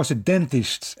Pfeffer was a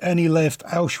dentist, and he left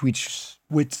Auschwitz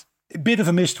with a bit of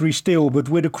a mystery still, but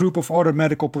with a group of other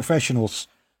medical professionals,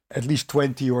 at least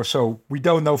 20 or so. We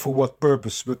don't know for what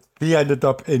purpose, but he ended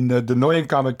up in the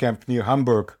Neuengamme camp near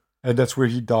Hamburg, and that's where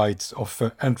he died of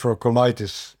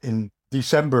enterocolitis in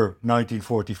December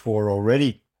 1944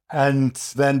 already. And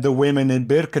then the women in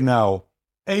Birkenau.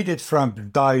 Edith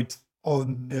Frank died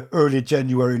on early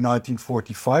January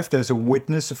 1945. There's a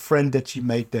witness, a friend that she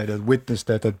made there, that witnessed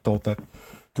that and told that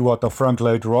to Otto Frank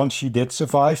later on. She did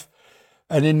survive.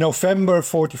 And in November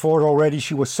 44 already,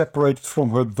 she was separated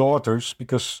from her daughters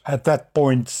because at that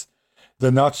point,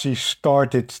 the Nazis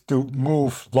started to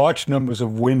move large numbers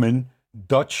of women,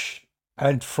 Dutch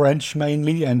and French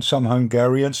mainly, and some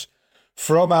Hungarians,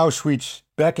 from Auschwitz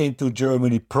back into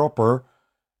Germany proper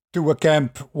to a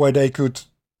camp where they could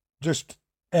just,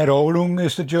 Erholung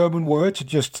is the German word,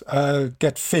 just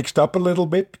get fixed up a little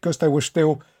bit because they were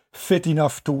still fit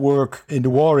enough to work in the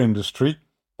war industry.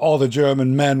 All the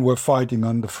German men were fighting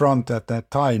on the front at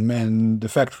that time, and the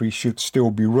factory should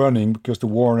still be running because the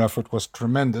war effort was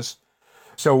tremendous.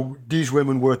 So these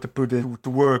women were to put to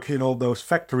work in all those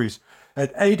factories.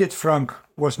 And Edith Frank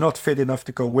was not fit enough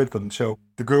to go with them, so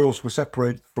the girls were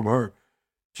separated from her.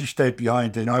 She stayed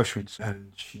behind in Auschwitz,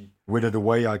 and she withered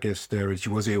away, I guess, there. And she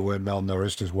was ill and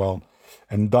malnourished as well,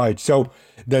 and died. So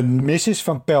then Mrs.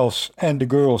 Van Pels and the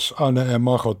girls, Anne and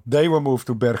Margot, they were moved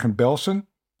to Bergen-Belsen.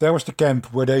 That was the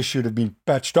camp where they should have been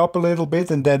patched up a little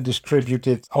bit and then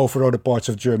distributed over other parts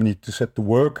of Germany to set to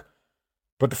work.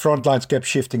 But the front lines kept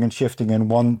shifting, and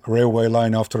one railway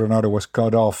line after another was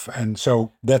cut off. And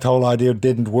so that whole idea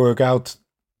didn't work out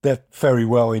that very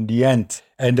well in the end.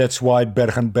 And that's why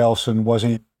Bergen-Belsen was,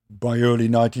 by early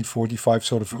 1945,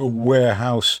 sort of a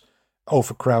warehouse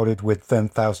overcrowded with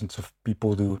 10,000s of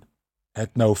people who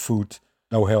had no food,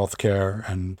 no health care,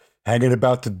 and hanging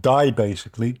about to die,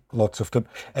 basically, lots of them.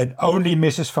 And only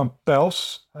Mrs. Van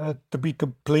Pels, to be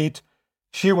complete,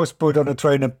 she was put on a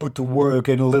train and put to work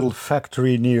in a little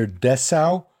factory near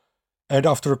Dessau. And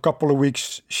after a couple of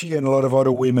weeks, she and a lot of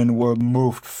other women were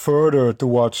moved further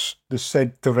towards the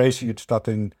St. Theresienstadt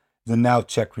in the now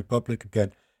Czech Republic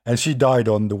again. And she died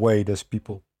on the way. There's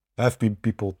people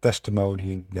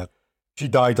testimonying that she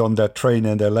died on that train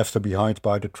and they left her behind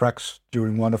by the tracks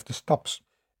during one of the stops.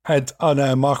 And Anna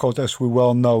and Margot, as we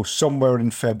well know, somewhere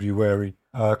in February,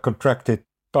 contracted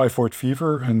typhoid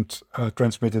fever and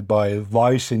transmitted by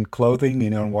lice in clothing,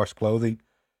 in unwashed clothing.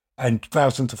 And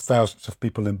thousands of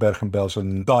people in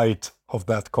Bergen-Belsen died of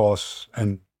that cause,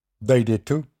 and they did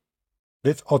too.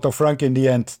 With Otto Frank, in the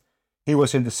end, he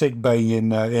was in the sick bay in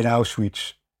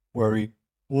Auschwitz, where he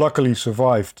luckily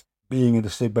survived. Being in the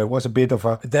sick bay was a bit of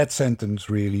a death sentence,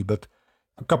 really, but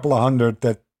a couple of hundred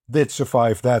that did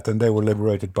survive that, and they were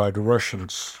liberated by the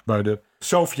Russians, by the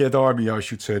Soviet army, I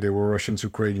should say. There were Russians,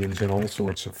 Ukrainians, and all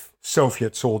sorts of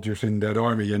Soviet soldiers in that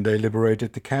army, and they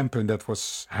liberated the camp, and that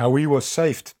was how he was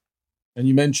saved. And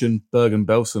you mentioned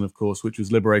Bergen-Belsen, of course, which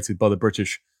was liberated by the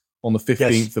British on the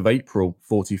 15th of April,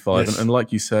 45. Yes. And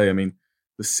like you say, I mean,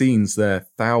 the scenes there,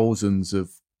 thousands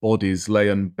of bodies lay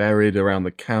unburied around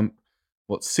the camp.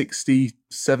 60,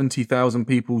 70,000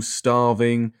 people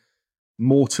starving,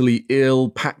 mortally ill,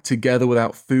 packed together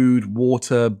without food,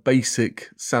 water, basic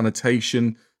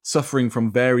sanitation, suffering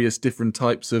from various different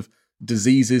types of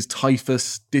diseases,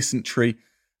 typhus, dysentery.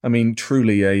 I mean,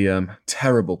 truly a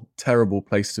terrible, terrible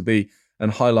place to be,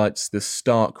 and highlights the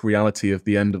stark reality of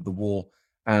the end of the war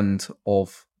and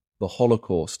of the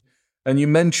Holocaust. And you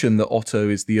mentioned that Otto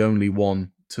is the only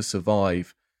one to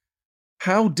survive.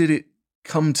 How did it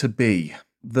come to be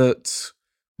that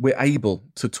we're able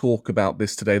to talk about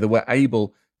this today, that we're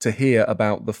able to hear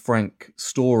about the Frank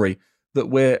story, that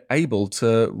we're able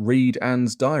to read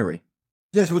Anne's diary?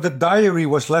 Yes, well, the diary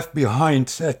was left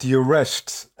behind at the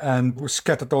arrest and was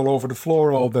scattered all over the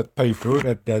floor, all that paper.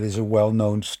 That is a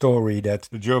well-known story that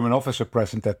the German officer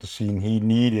present at the scene, he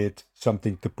needed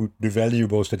something to put the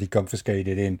valuables that he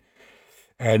confiscated in.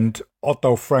 And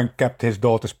Otto Frank kept his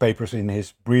daughter's papers in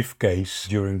his briefcase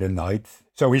during the night.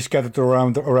 So he scattered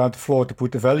around the floor to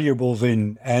put the valuables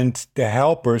in. And the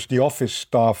helpers, the office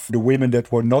staff, the women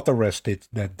that were not arrested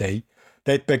that day,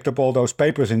 they picked up all those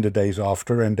papers in the days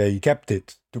after and they kept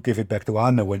it to give it back to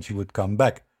Anna when she would come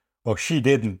back. Well, she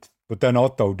didn't, but then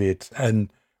Otto did.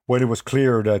 And when it was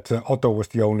clear that Otto was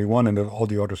the only one and that all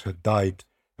the others had died,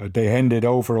 they handed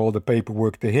over all the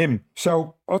paperwork to him.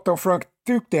 So Otto Frank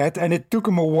took that, and it took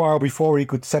him a while before he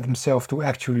could set himself to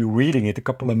actually reading it, a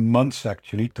couple of months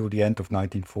actually, till the end of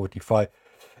 1945.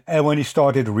 And when he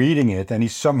started reading it, and he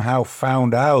somehow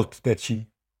found out that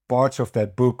parts of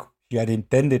that book she had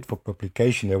intended for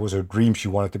publication. There was her dream. She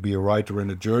wanted to be a writer and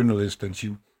a journalist, and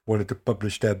she wanted to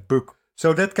publish that book.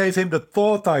 So that gave him the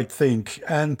thought, I think.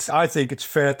 And I think it's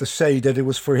fair to say that it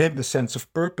was for him a sense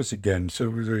of purpose again.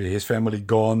 So his family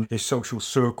gone, his social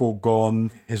circle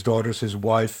gone, his daughters, his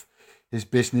wife, his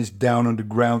business down on the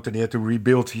ground, and he had to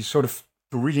rebuild. He sort of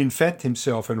to reinvent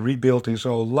himself and rebuild his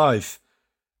whole life.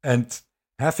 And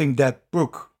having that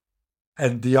book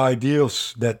and the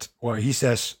ideals that, well, he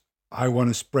says, I want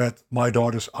to spread my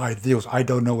daughter's ideals. I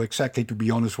don't know exactly, to be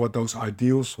honest, what those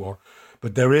ideals were,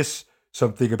 but there is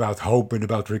something about hope and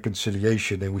about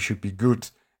reconciliation, and we should be good,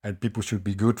 and people should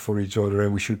be good for each other,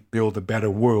 and we should build a better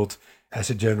world as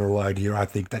a general idea. I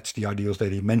think that's the ideals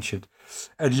that he mentioned.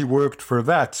 And he worked for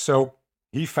that. So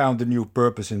he found a new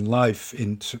purpose in life,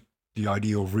 in the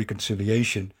idea of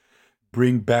reconciliation.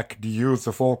 Bring back the youth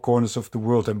of all corners of the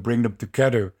world and bring them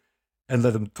together and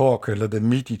let them talk and let them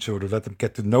meet each other, let them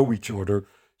get to know each other,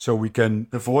 so we can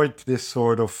avoid this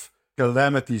sort of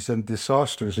calamities and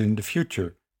disasters in the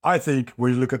future. I think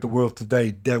when you look at the world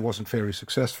today, that wasn't very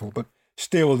successful, but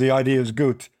still the idea is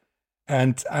good.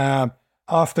 And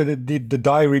after the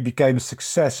diary became a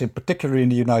success, in particular in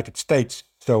the United States,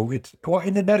 so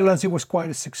in the Netherlands it was quite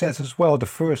a success as well.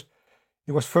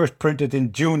 It was first printed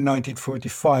in June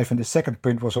 1945, and the second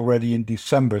print was already in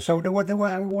December. So there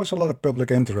was a lot of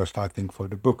public interest, I think, for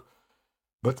the book.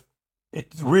 But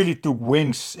it really took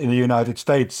wings in the United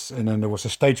States, and then there was a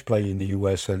stage play in the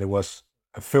US, and there was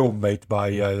a film made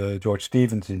by George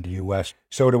Stevens in the US.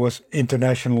 So there was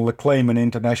international acclaim and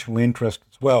international interest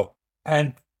as well.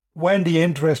 And when the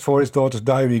interest for his daughter's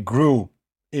diary grew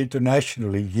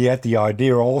internationally, he had the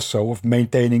idea also of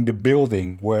maintaining the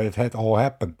building where it had all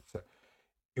happened.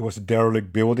 It was a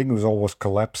derelict building, it was always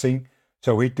collapsing.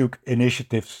 So he took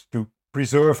initiatives to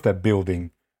preserve that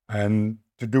building and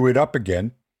to do it up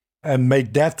again and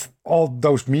make that, all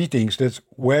those meetings, that's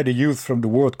where the youth from the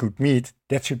world could meet,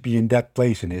 that should be in that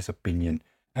place, in his opinion.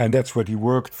 And that's what he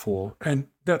worked for. And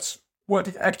that's what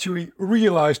he actually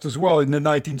realized as well in the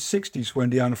 1960s, when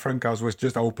the Anne Frank House was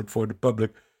just opened for the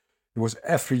public. It was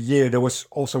every year, there was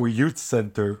also a youth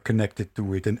center connected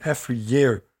to it. And every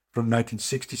year from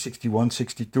 1960, 61,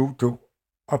 62 to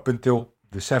up until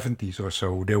the 70s or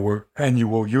so, there were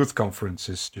annual youth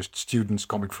conferences, just students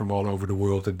coming from all over the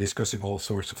world and discussing all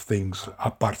sorts of things.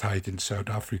 Apartheid in South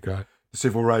Africa, the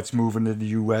civil rights movement in the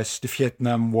US, the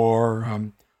Vietnam War,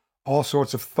 all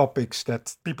sorts of topics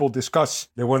that people discuss.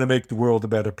 They want to make the world a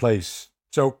better place.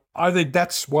 So I think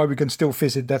that's why we can still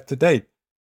visit that today.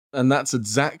 And that's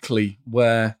exactly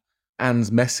where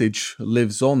Anne's message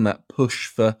lives on, that push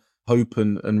for hope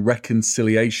and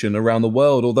reconciliation around the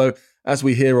world. Although, as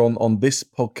we hear on this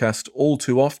podcast all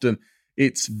too often,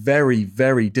 it's very,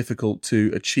 very difficult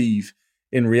to achieve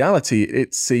in reality,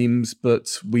 it seems,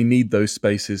 but we need those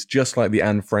spaces, just like the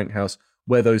Anne Frank House,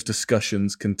 where those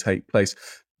discussions can take place.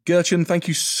 Gurchan, thank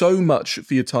you so much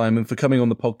for your time and for coming on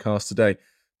the podcast today.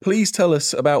 Please tell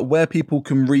us about where people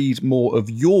can read more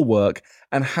of your work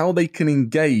and how they can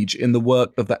engage in the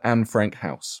work of the Anne Frank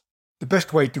House. The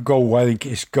best way to go, I think,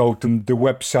 is go to the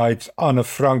website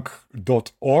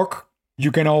annefrank.org.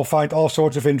 You can all find all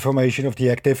sorts of information of the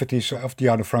activities of the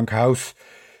Anne Frank House.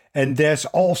 And there's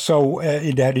also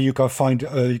in there you can find,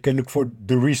 you can look for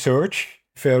the research,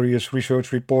 various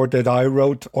research report that I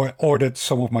wrote or that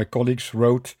some of my colleagues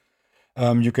wrote.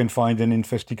 You can find an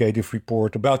investigative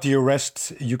report about the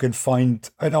arrest. You can find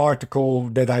an article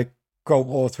that I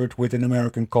co-authored with an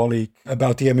American colleague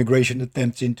about the immigration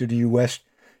attempts into the US.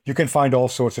 You can find all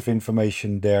sorts of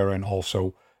information there and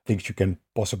also things you can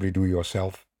possibly do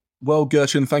yourself. Well,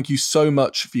 Gurchan, thank you so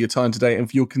much for your time today and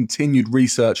for your continued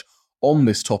research on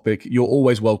this topic. You're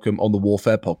always welcome on the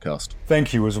Warfare Podcast.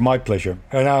 Thank you. It was my pleasure.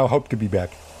 And I hope to be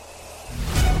back.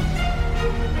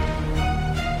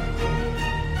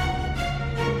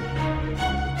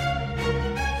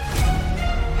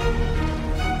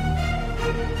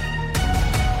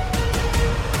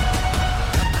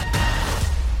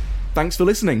 Thanks for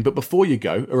listening, but before you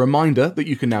go, a reminder that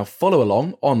you can now follow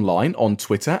along online on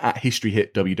Twitter at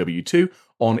HistoryHitWW2,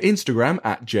 on Instagram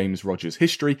at James Rogers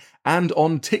History, and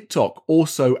on TikTok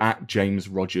also at James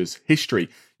Rogers History.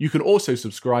 You can also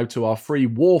subscribe to our free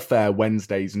Warfare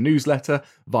Wednesdays newsletter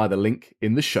via the link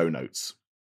in the show notes.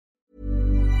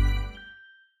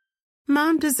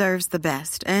 Mom deserves the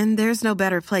best, and there's no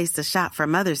better place to shop for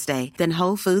Mother's Day than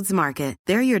Whole Foods Market.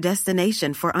 They're your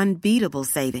destination for unbeatable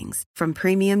savings, from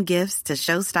premium gifts to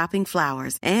show-stopping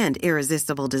flowers and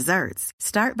irresistible desserts.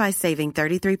 Start by saving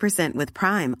 33% with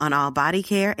Prime on all body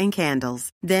care and candles.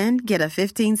 Then get a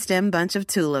 15-stem bunch of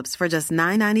tulips for just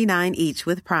 $9.99 each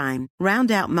with Prime.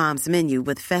 Round out Mom's menu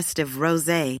with festive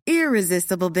rosé,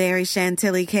 irresistible berry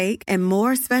chantilly cake, and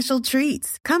more special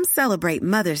treats. Come celebrate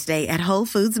Mother's Day at Whole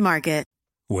Foods Market.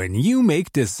 When you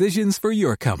make decisions for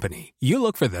your company, you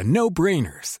look for the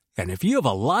no-brainers. And if you have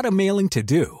a lot of mailing to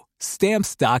do,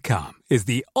 Stamps.com is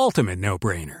the ultimate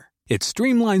no-brainer. It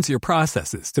streamlines your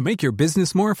processes to make your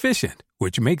business more efficient,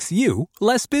 which makes you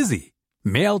less busy.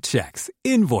 Mail checks,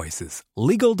 invoices,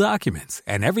 legal documents,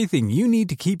 and everything you need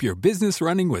to keep your business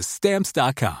running with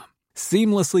Stamps.com.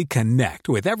 Seamlessly connect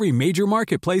with every major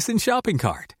marketplace and shopping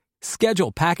cart.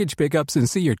 Schedule package pickups and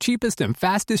see your cheapest and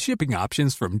fastest shipping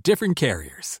options from different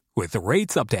carriers, with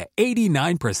rates up to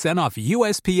 89% off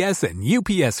USPS and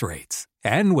UPS rates.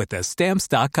 And with the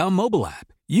Stamps.com mobile app,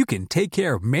 you can take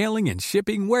care of mailing and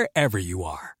shipping wherever you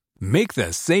are. Make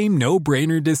the same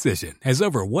no-brainer decision as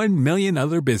over 1 million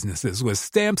other businesses with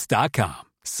Stamps.com.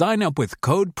 Sign up with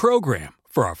code PROGRAM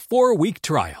for a 4-week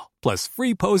trial, plus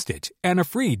free postage and a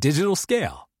free digital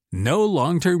scale. No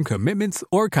long-term commitments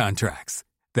or contracts.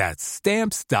 That's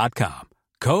Stamps.com.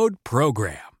 Code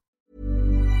PROGRAM.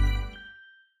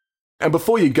 And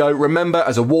before you go, remember,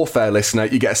 as a Warfare listener,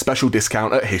 you get a special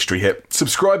discount at History Hit.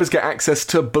 Subscribers get access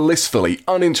to blissfully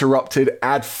uninterrupted,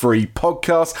 ad-free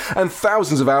podcasts and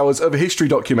thousands of hours of history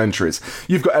documentaries.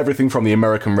 You've got everything from the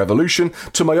American Revolution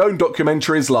to my own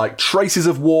documentaries like Traces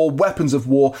of War, Weapons of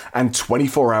War, and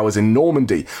 24 Hours in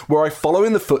Normandy, where I follow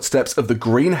in the footsteps of the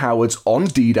Green Howards on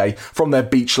D-Day, from their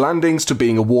beach landings to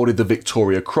being awarded the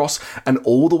Victoria Cross, and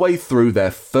all the way through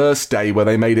their first day where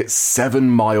they made it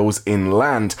 7 miles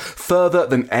inland, further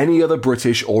than any other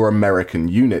British or American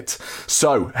unit.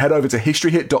 So head over to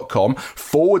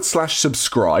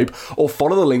historyhit.com/subscribe or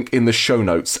follow the link in the show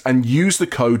notes and use the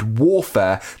code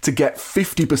WARFARE to get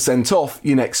 50% off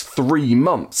your next 3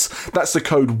 months. That's the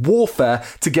code WARFARE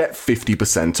to get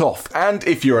 50% off. And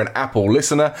if you're an Apple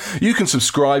listener, you can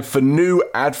subscribe for new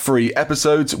ad-free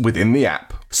episodes within the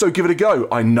app. So give it a go.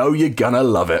 I know you're gonna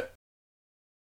love it.